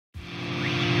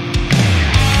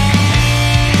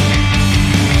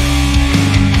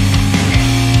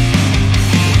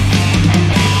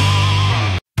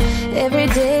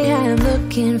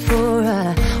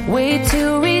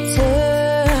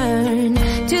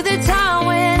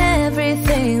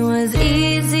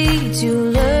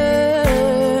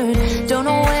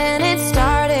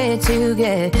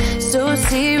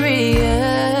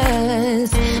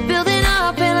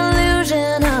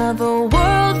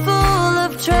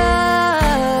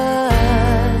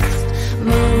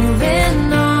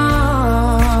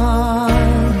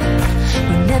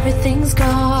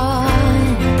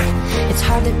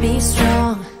be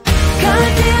strong.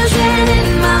 Confusion in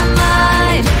my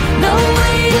mind, no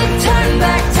way to turn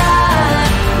back time.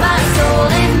 My soul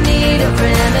in need of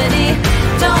remedy,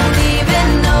 don't even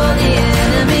know the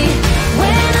enemy.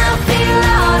 When I feel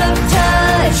out of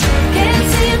touch, can't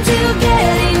seem to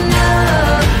get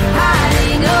enough.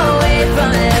 Hiding away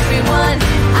from everyone,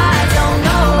 I don't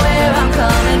know where I'm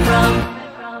coming from.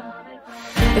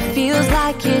 It feels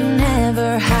like it never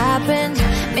happened,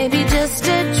 maybe just a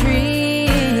dream.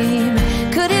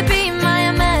 Could it be my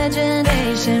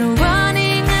imagination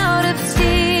running out of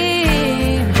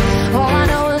steam? All I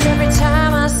know is every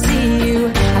time I see you,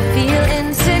 I feel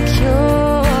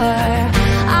insecure.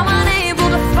 I'm unable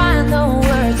to find the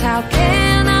words, how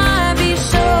can I be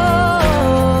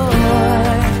sure?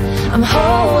 I'm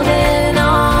holding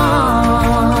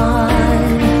on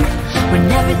when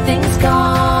everything's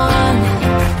gone.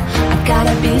 I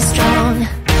gotta be strong.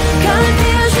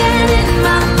 Confusion in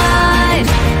my mind,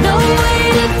 no way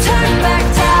to turn back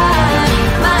time.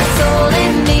 My soul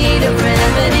in need of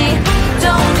remedy,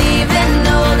 don't even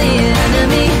know the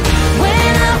enemy.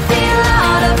 When I feel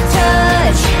out of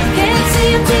touch, can't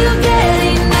seem to get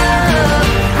enough.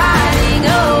 Hiding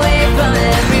away from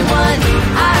everyone,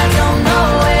 I don't know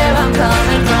where I'm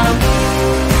coming from.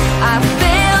 I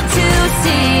fail to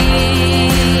see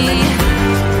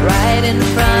right in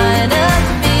front of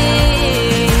me.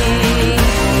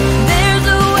 There's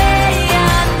a way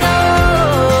I know.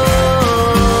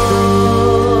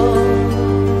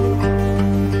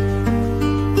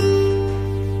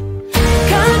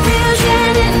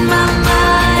 Confusion in my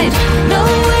mind, no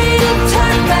way to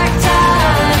turn back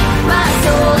time. My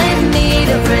soul in need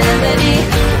of remedy,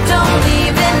 don't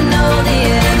even know the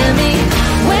enemy.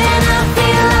 When I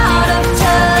feel out of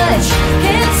touch,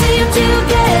 can't seem to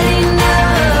get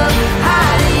enough.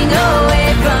 Hiding away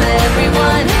from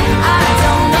everyone, I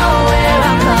don't know where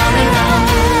I'm coming from.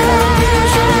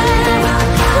 Confusion in my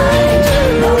mind,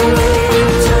 no way to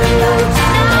turn back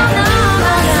time.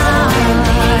 My soul in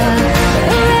need of remedy.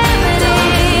 Can't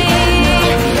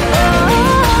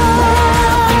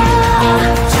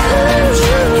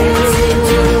seem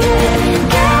to get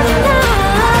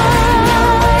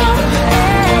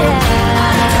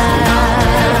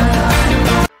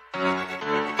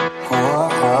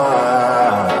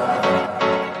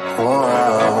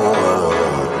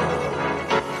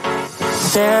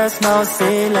There's no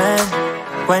ceiling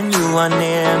when you are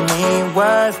near me,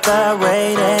 worth the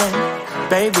waiting.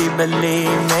 Baby,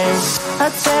 believe me, a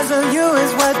chance of you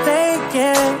is worth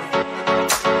taking.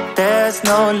 There's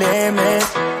no limit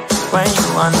when you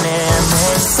are near me.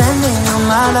 Sending you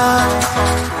my love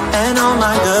and all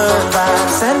my good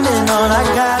vibes, sending all I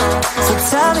got. So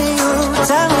tell me you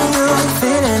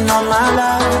feeling all my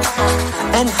love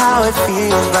and how it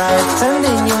feels right.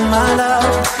 Sending you my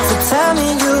love. So tell me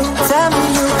you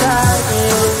got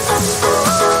it.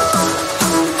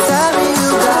 Tell me you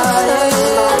got it.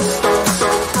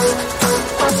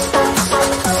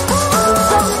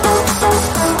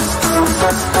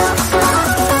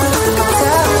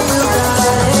 Tell me you got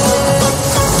it.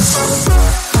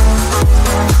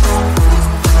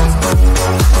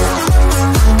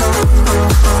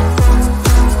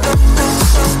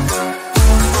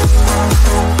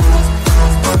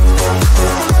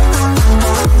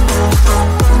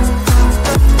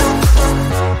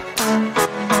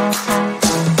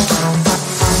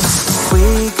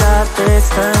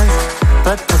 Distance,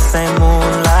 but the same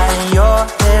moonlight. You're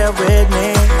here with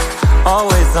me,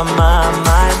 always on my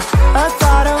mind. A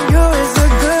thought of you is a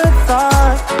good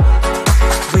thought.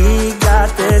 We got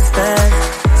distance,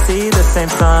 see the same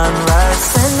sunrise.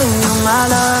 Sending you my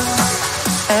love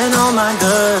and all my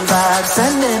good vibes,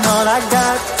 sending all I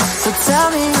got. So tell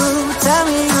me you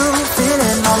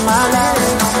feeling all my love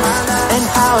and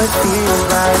how it feels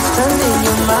right. Sending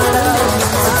you my love.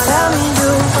 So tell me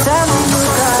you got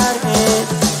it.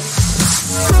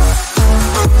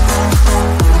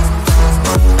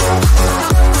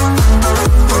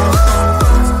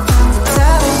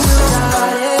 Tell me you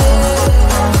got it.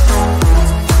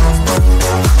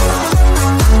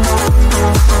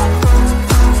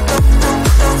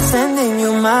 Sending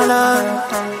you my love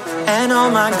and all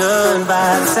my good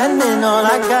vibes, sending all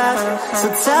I got. So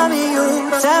tell me you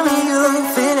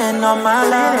feeling all my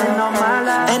love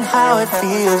and how it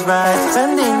feels right.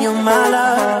 Sending you my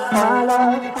love, my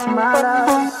love, my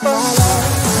love, my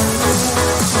love.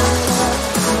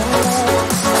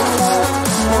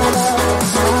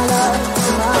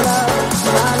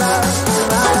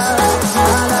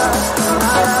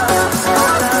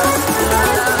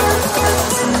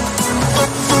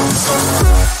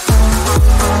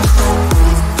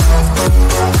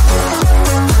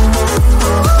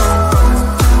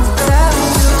 Tell me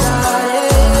you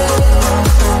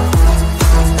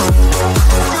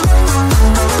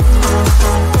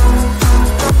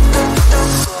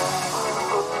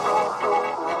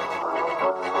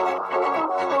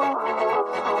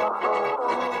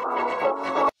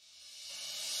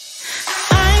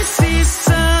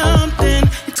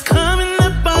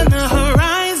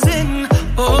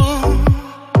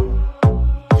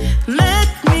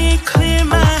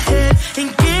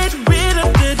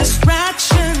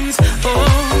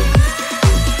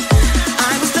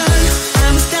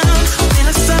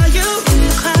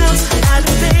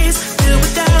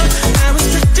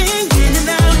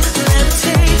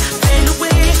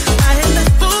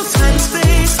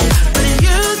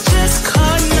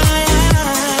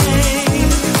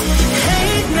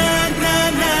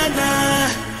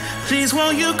Please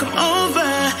won't you come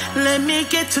over, let me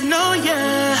get to know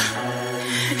ya.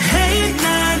 Hey,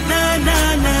 nah, nah,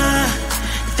 nah, nah.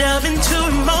 Delve into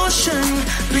emotion,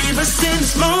 leave us in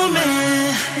this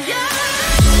moment. Yeah.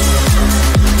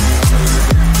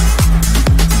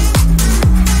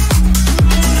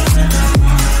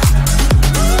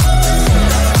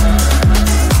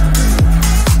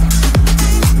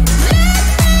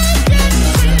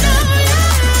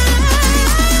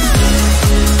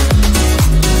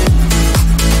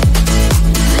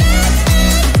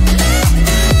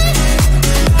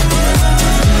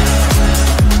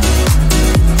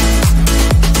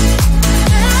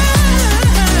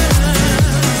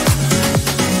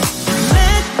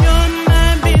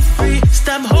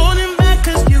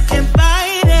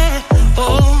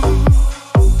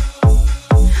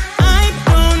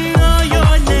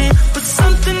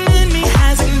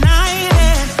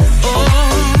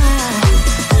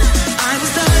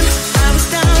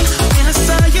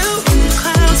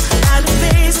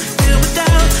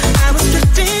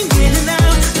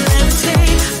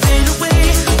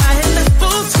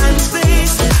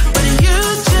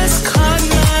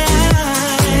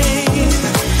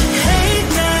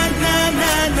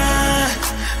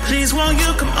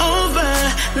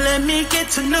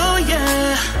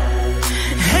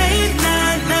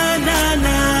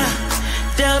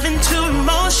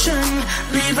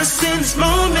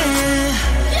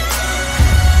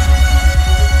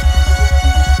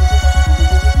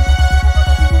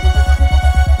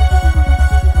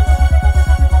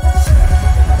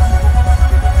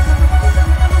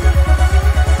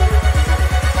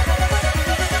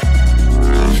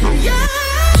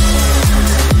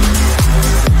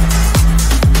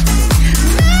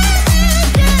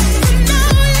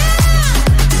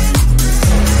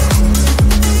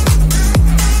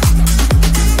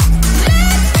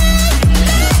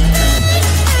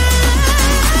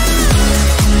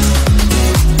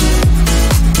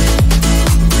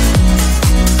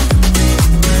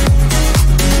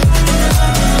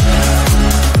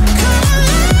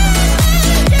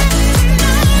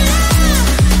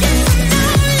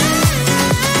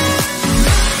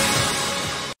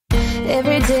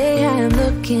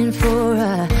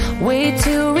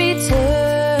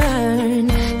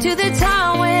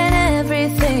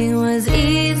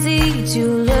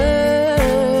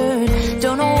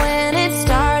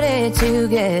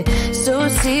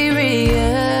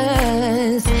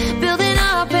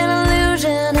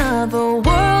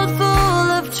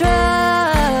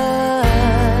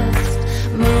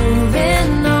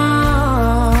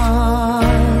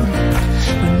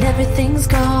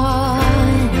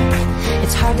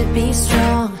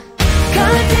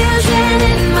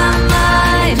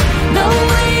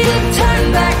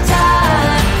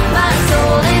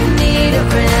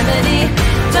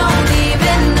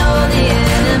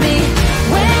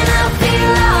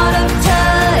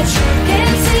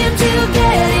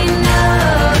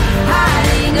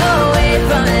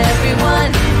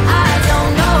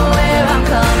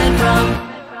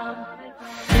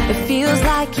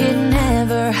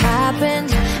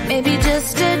 Maybe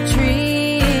just a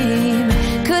dream.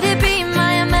 Could it be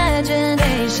my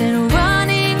imagination?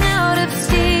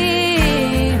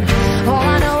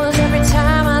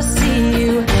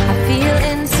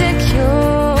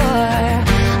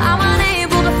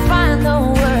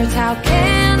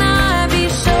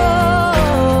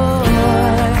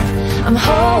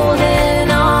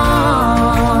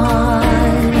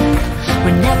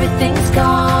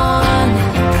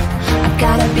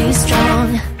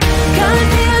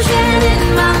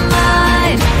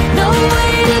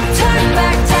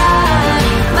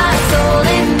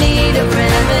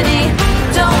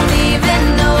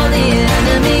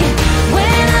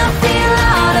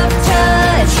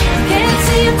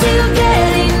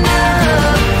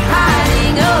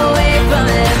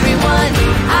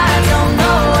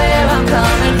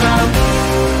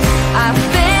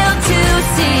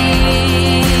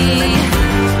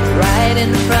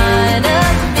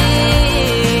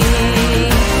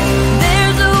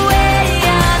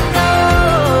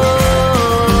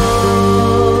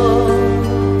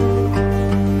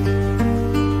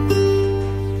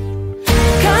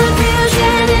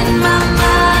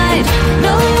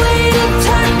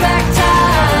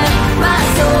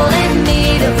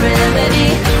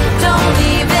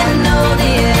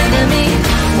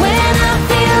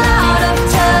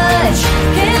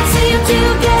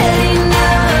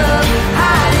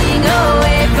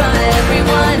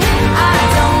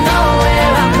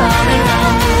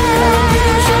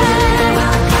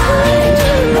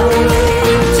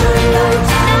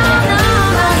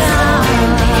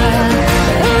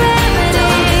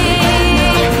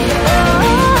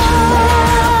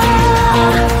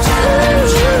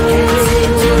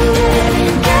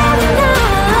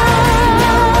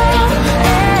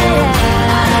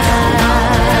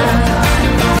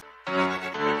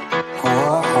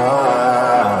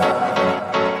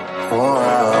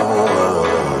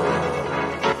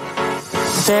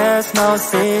 There's no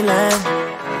ceiling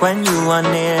when you are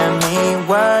near me,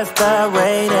 worth the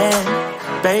waiting.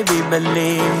 Baby,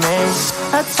 believe me,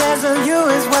 a chance of you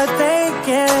is worth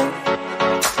taking.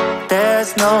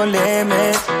 There's no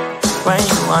limit when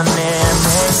you are near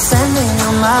me. Sending you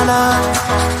my love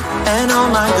and all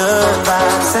my good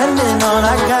vibes, sending all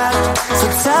I got. So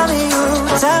tell me you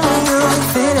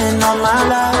feeling all my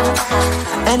love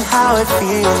and how it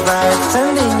feels right.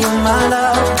 Sending you my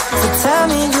love. So tell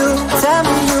me you got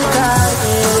it.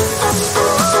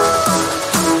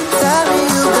 Tell me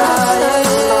you got it.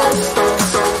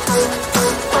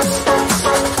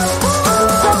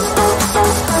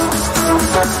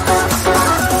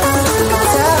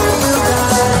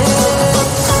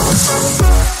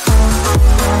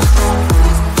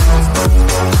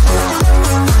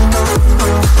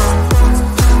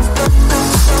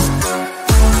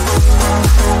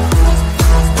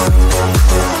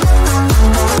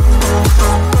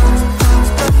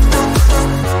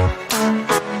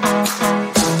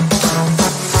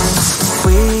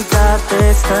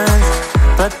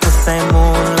 But the same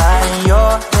moonlight,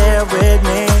 you're here with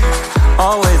me,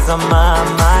 always on my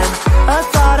mind. A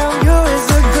thought of you is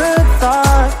a good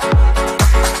thought.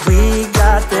 We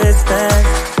got distance,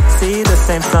 see the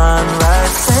same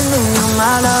sunrise. Sending you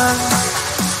my love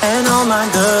and all my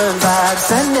good vibes,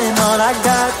 sending all I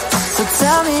got. So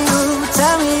tell me you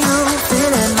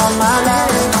feeling all my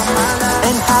love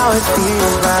and how it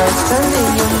feels right. Sending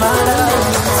you my love.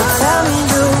 So tell me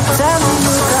you got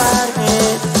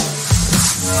it.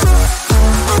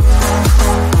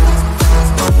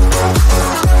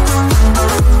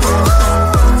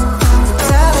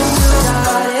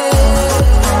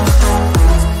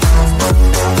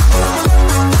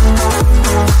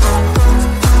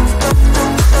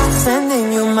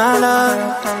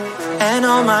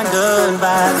 My good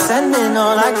vibes, sending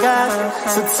all I got.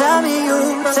 So tell me you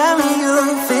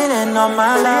feeling all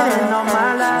my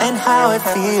love and how it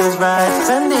feels right.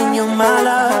 Sending you my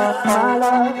love, my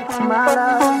love, my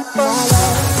love, my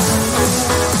love.